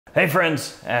Hey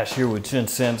friends, Ash here with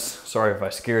gentsscents. Sorry if I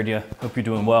scared you. Hope you're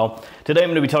doing well. Today I'm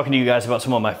going to be talking to you guys about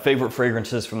some of my favorite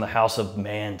fragrances from the house of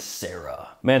Mancera.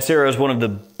 Mancera is one of the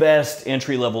best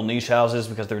entry-level niche houses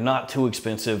because they're not too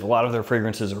expensive. A lot of their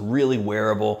fragrances are really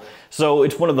wearable. So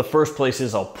it's one of the first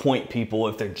places I'll point people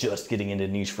if they're just getting into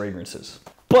niche fragrances.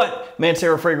 But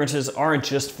Mancera fragrances aren't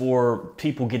just for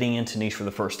people getting into niche for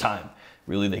the first time.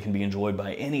 Really, they can be enjoyed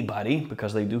by anybody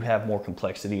because they do have more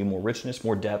complexity, more richness,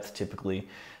 more depth typically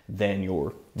than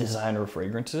your designer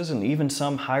fragrances and even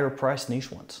some higher priced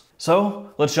niche ones.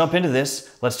 So let's jump into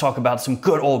this. Let's talk about some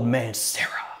good old Mancera.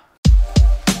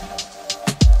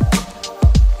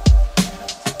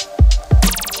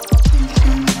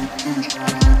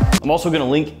 I'm also going to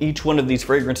link each one of these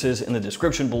fragrances in the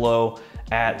description below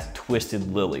at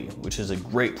Twisted Lily, which is a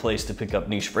great place to pick up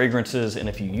niche fragrances. And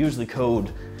if you use the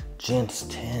code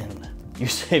GENTS10, you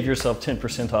save yourself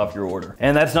 10% off your order.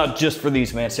 And that's not just for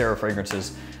these Mancera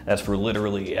fragrances, that's for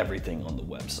literally everything on the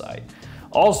website.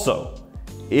 Also,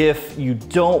 if you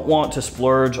don't want to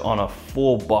splurge on a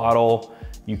full bottle,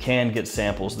 you can get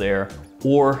samples there,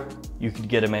 or you could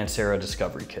get a Mancera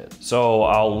Discovery Kit. So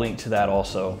I'll link to that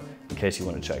also in case you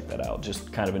want to check that out.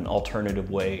 Just kind of an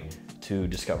alternative way to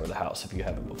discover the house if you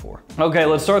haven't before. Okay,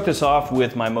 let's start this off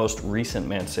with my most recent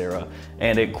Mancera,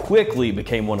 and it quickly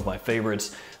became one of my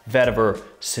favorites, Vetiver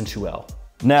Sensuel.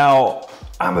 Now,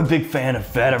 I'm a big fan of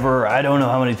Vetiver. I don't know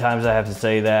how many times I have to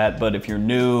say that, but if you're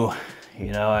new,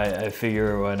 you know, I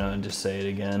figure why not just say it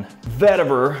again.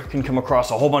 Vetiver can come across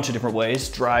a whole bunch of different ways: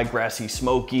 dry, grassy,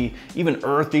 smoky, even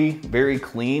earthy, very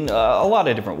clean, a lot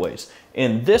of different ways.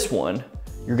 In this one,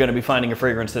 you're gonna be finding a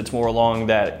fragrance that's more along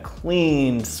that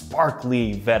clean,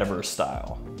 sparkly Vetiver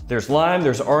style. There's lime,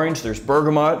 there's orange, there's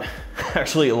bergamot,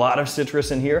 actually a lot of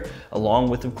citrus in here, along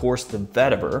with, of course, the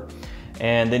vetiver.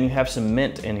 And then you have some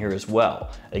mint in here as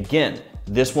well. Again,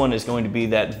 this one is going to be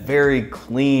that very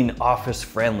clean,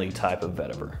 office-friendly type of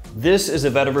vetiver. This is a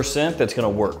vetiver scent that's gonna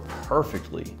work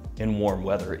perfectly in warm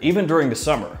weather, even during the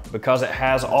summer, because it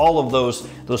has all of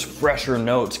those fresher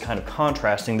notes kind of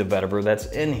contrasting the vetiver that's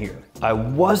in here. I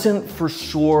wasn't for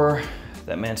sure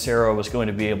that Mancera was going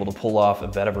to be able to pull off a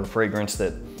vetiver fragrance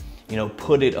that, you know,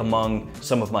 put it among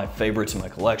some of my favorites in my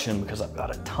collection, because I've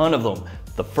got a ton of them.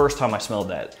 The first time I smelled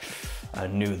that, I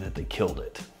knew that they killed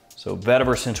it. So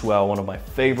Vetiver Sensuel, one of my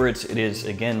favorites. It is,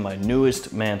 again, my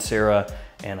newest Mancera,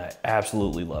 and I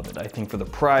absolutely love it. I think for the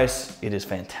price, it is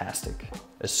fantastic.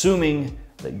 Assuming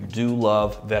that you do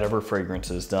love vetiver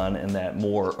fragrances done in that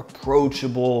more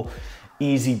approachable,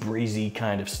 easy breezy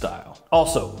kind of style.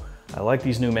 Also, I like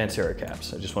these new Mancera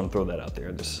caps. I just want to throw that out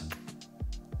there. This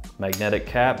magnetic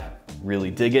cap,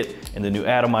 really dig it. And the new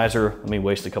atomizer, let me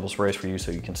waste a couple sprays for you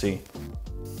so you can see.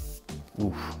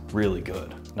 Oof, really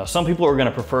good. Now, some people are gonna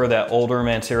prefer that older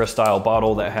Mancera style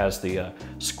bottle that has the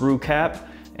screw cap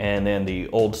and then the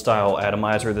old style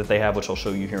atomizer that they have, which I'll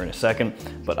show you here in a second.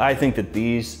 But I think that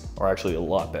these are actually a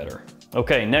lot better.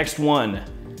 Okay, next one,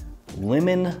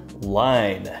 Lemon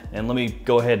Lime. And let me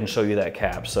go ahead and show you that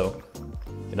cap. So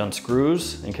it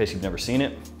unscrews in case you've never seen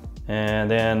it. And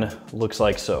then looks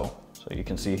like so. So you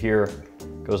can see here,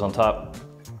 goes on top.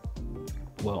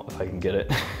 Well, if I can get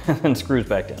it, and then screws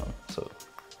back down. So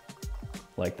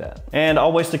like that. And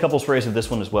I'll waste a couple sprays of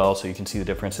this one as well so you can see the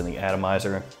difference in the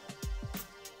atomizer.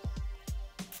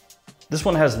 This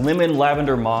one has lemon,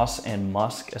 lavender, moss, and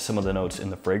musk as some of the notes in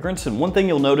the fragrance. And one thing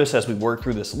you'll notice as we work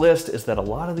through this list is that a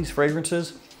lot of these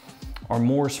fragrances are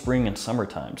more spring and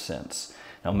summertime scents.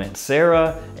 Now,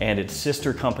 Mancera and its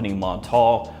sister company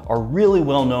Montal are really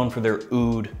well known for their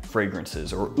oud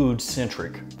fragrances, or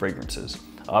oud-centric fragrances.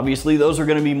 Obviously, those are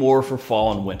gonna be more for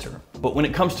fall and winter. But when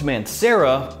it comes to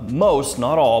Mancera, most,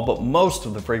 not all, but most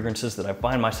of the fragrances that I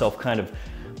find myself kind of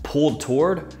pulled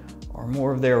toward are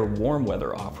more of their warm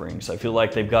weather offerings. I feel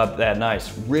like they've got that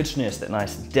nice richness, that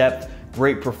nice depth,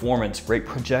 great performance, great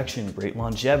projection, great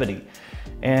longevity,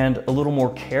 and a little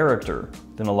more character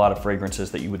than a lot of fragrances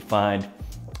that you would find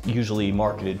usually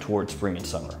marketed towards spring and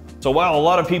summer. So while a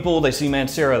lot of people, they see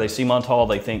Mancera, they see Montal,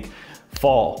 they think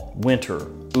fall, winter,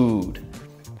 oud.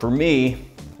 For me,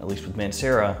 at least with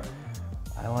Mancera,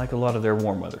 I like a lot of their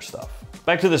warm weather stuff.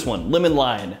 Back to this one, Lemon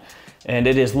Lime. And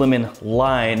it is lemon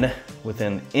line with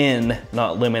an N,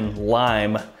 not lemon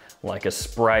lime, like a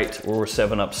Sprite or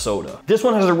 7-Up soda. This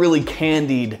one has a really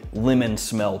candied lemon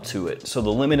smell to it. So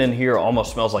the lemon in here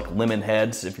almost smells like lemon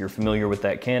heads, if you're familiar with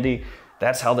that candy.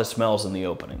 That's how this smells in the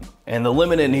opening. And the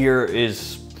lemon in here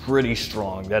is pretty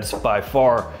strong. That's by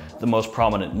far the most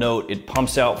prominent note. It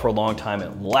pumps out for a long time,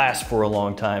 it lasts for a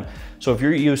long time. So if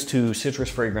you're used to citrus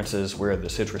fragrances where the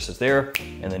citrus is there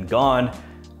and then gone,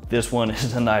 this one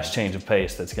is a nice change of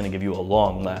pace that's gonna give you a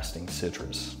long-lasting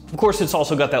citrus. Of course, it's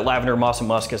also got that lavender, moss, and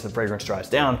musk as the fragrance dries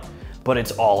down, but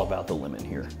it's all about the lemon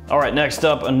here. All right, next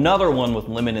up, another one with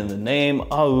lemon in the name,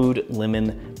 Oud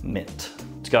Lemon Mint.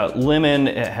 It's got lemon,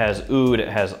 it has oud, it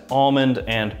has almond,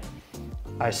 and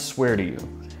I swear to you,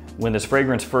 when this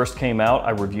fragrance first came out,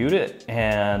 I reviewed it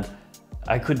and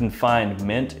I couldn't find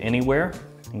mint anywhere,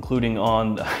 including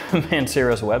on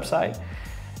Mancera's website.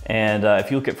 And if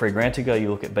you look at Fragrantica, you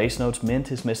look at base notes,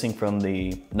 mint is missing from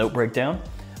the note breakdown.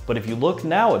 But if you look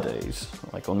nowadays,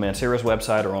 like on Mancera's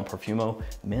website or on Parfumo,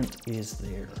 mint is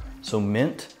there. So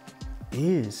mint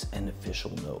is an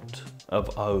official note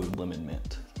of Oud Lemon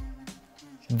Mint.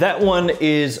 That one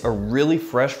is a really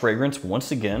fresh fragrance.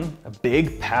 Once again, a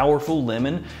big, powerful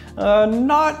lemon,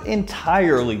 not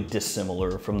entirely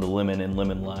dissimilar from the lemon and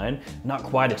lemon line. Not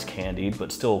quite as candied,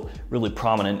 but still really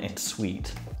prominent and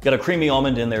sweet. Got a creamy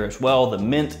almond in there as well. The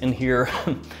mint in here,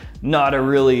 not a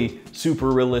really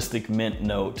super realistic mint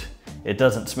note. It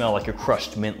doesn't smell like a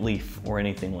crushed mint leaf or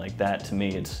anything like that. To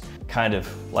me, it's kind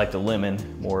of like the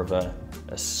lemon, more of a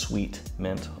sweet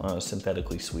mint,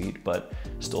 synthetically sweet, but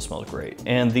still smells great.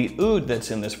 And the oud that's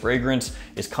in this fragrance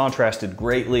is contrasted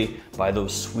greatly by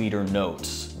those sweeter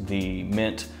notes, the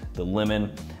mint, the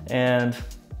lemon, and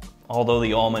although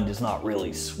the almond is not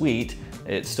really sweet,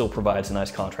 it still provides a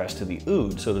nice contrast to the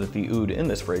oud, so that the oud in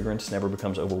this fragrance never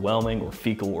becomes overwhelming or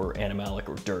fecal or animalic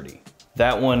or dirty.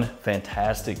 That one,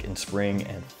 fantastic in spring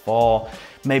and fall.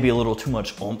 Maybe a little too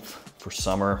much oomph for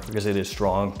summer because it is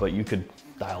strong, but you could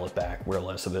dial it back, wear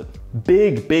less of it.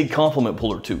 Big compliment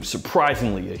puller too.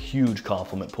 Surprisingly, a huge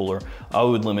compliment puller.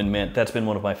 Oud Lemon Mint, that's been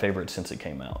one of my favorites since it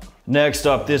came out. Next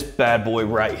up, this bad boy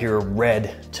right here,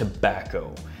 Red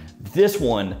Tobacco. This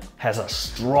one has a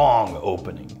strong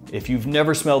opening. If you've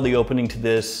never smelled the opening to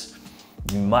this,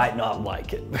 you might not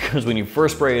like it because when you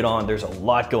first spray it on, there's a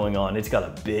lot going on. It's got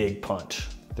a big punch.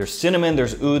 There's cinnamon,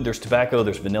 there's oud, there's tobacco,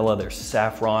 there's vanilla, there's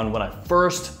saffron. When I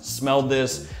first smelled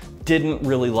this, didn't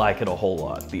really like it a whole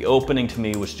lot. The opening to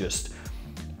me was just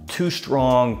too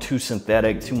strong, too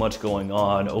synthetic, too much going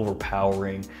on,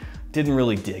 overpowering. Didn't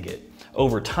really dig it.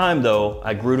 Over time though,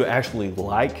 I grew to actually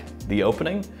like the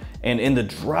opening, and in the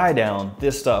dry down,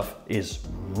 this stuff is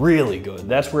really good.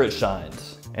 That's where it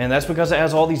shines. And that's because it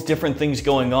has all these different things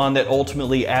going on that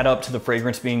ultimately add up to the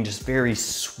fragrance being just very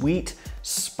sweet,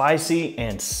 spicy,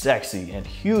 and sexy, and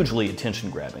hugely attention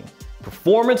grabbing.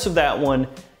 Performance of that one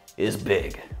is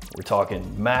big. We're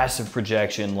talking massive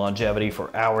projection, longevity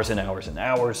for hours and hours and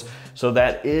hours. So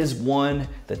that is one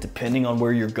that, depending on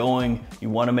where you're going, you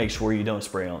want to make sure you don't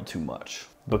spray on too much.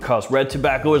 Because Red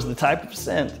Tobacco is the type of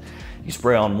scent you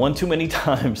spray on one too many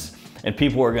times and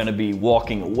people are going to be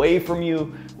walking away from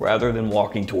you rather than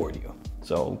walking toward you.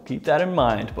 So keep that in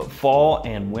mind, but fall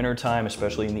and winter time,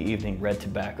 especially in the evening, Red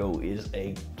Tobacco is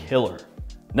a killer.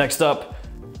 Next up,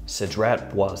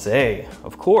 Cedrat Boisé,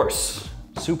 of course.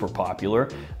 Super popular.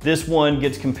 This one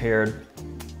gets compared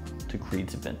to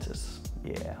Creed's Aventus.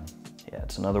 Yeah,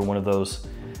 it's another one of those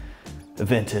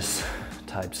Aventus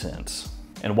type scents.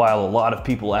 And while a lot of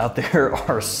people out there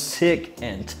are sick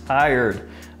and tired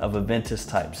of Aventus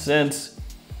type scents,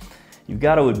 you've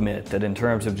got to admit that in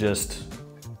terms of just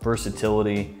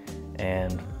versatility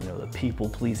and the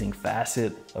people-pleasing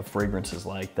facet of fragrances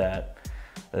like that,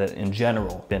 in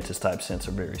general, Aventus type scents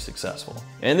are very successful.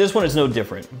 And this one is no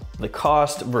different. The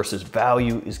cost versus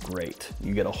value is great.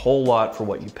 You get a whole lot for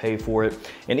what you pay for it.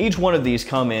 And each one of these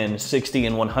come in 60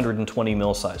 and 120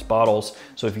 ml size bottles.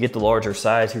 So if you get the larger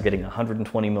size, you're getting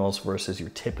 120 mils versus your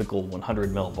typical 100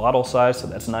 ml bottle size. So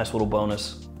that's a nice little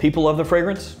bonus. People love the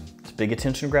fragrance. It's a big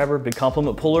attention grabber, big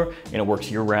compliment puller, and it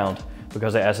works year round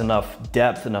because it has enough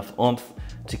depth, enough oomph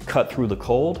to cut through the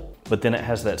cold. But then it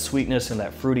has that sweetness and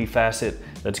that fruity facet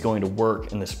that's going to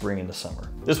work in the spring and the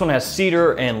summer. This one has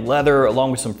cedar and leather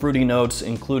along with some fruity notes,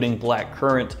 including black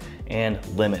currant and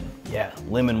lemon. Yeah,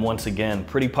 lemon once again,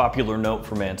 pretty popular note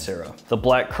for Mancera. The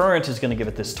black currant is gonna give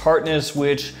it this tartness,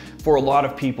 which for a lot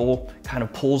of people kind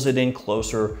of pulls it in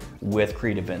closer with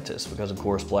Creed Aventus, because of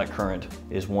course black currant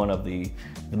is one of the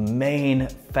main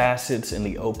facets in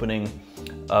the opening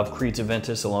of Creed's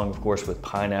Aventus, along of course with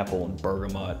pineapple and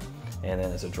bergamot. And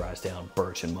then as it dries down,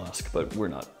 birch and musk, but we're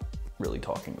not really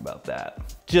talking about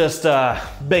that. Just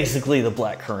basically the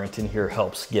black currant in here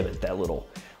helps give it that little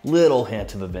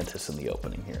hint of Aventus in the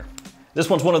opening here. This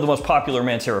one's one of the most popular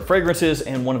Mancera fragrances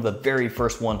and one of the very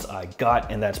first ones I got,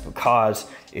 and that's because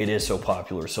it is so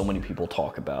popular. So many people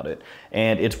talk about it,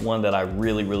 and it's one that I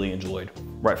really enjoyed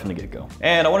right from the get-go.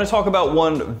 And I want to talk about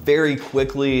one very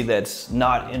quickly that's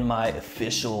not in my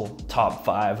official top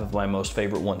 5 of my most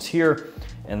favorite ones here,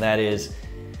 and that is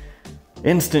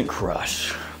Instant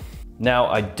Crush. Now,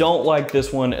 I don't like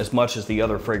this one as much as the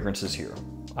other fragrances here.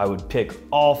 I would pick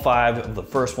all 5 of the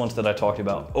first ones that I talked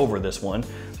about over this one.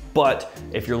 But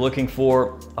if you're looking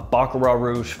for a Baccarat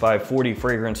Rouge 540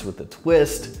 fragrance with a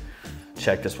twist,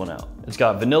 check this one out. It's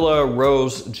got vanilla,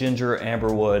 rose, ginger,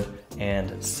 amberwood,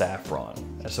 and saffron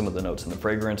as some of the notes in the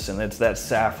fragrance. And it's that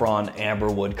saffron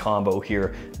amberwood combo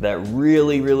here that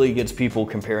really gets people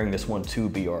comparing this one to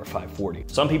BR 540.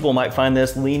 Some people might find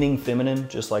this leaning feminine,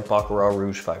 just like Baccarat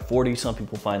Rouge 540. Some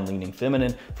people find leaning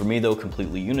feminine. For me though,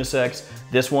 completely unisex.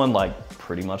 This one, like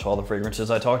pretty much all the fragrances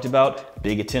I talked about,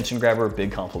 big attention grabber,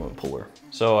 big compliment puller.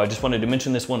 So I just wanted to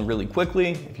mention this one really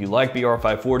quickly. If you like BR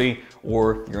 540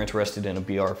 or you're interested in a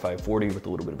BR 540 with a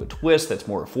little bit of a twist that's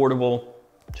more affordable,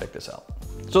 check this out.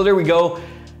 So there we go.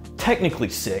 Technically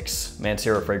 6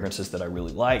 Mancera fragrances that I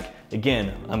really like.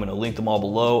 Again, I'm gonna link them all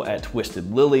below at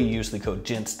Twisted Lily. Use the code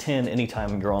GENTS10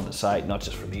 anytime you're on the site, not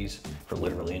just for these, for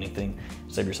literally anything.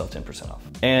 Save yourself 10% off.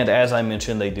 And as I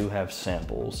mentioned, they do have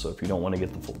samples. So if you don't wanna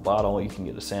get the full bottle, you can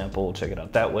get a sample, check it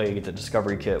out that way, get the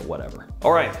discovery kit, whatever.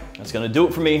 All right, that's gonna do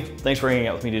it for me. Thanks for hanging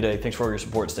out with me today. Thanks for all your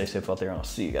support. Stay safe out there, and I'll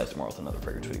see you guys tomorrow with another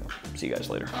fragrance video. See you guys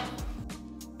later.